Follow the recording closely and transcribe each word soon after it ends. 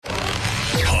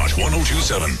Hot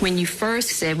 1027. When you first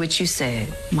said what you said,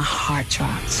 my heart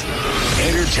dropped.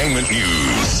 Entertainment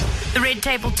news. The Red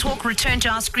Table Talk returned to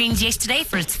our screens yesterday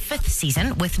for its 5th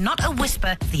season with not a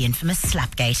whisper of the infamous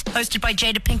Slapgate. Hosted by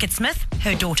Jada Pinkett Smith,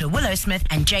 her daughter Willow Smith,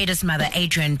 and Jada's mother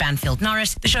Adrienne Banfield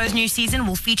Norris, the show's new season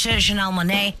will feature Janelle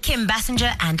Monáe, Kim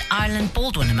Basinger, and Ireland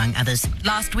Baldwin, among others.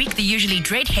 Last week, the usually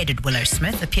dread-headed Willow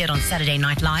Smith appeared on Saturday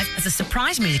Night Live as a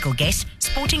surprise musical guest,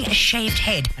 sporting a shaved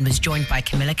head, and was joined by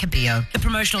Camila Cabello. The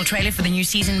promotional trailer for the new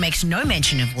season makes no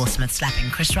mention of Will Smith slapping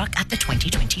Chris Rock at the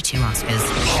 2022 Oscars.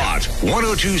 Hot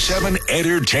 1027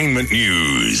 Entertainment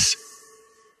News.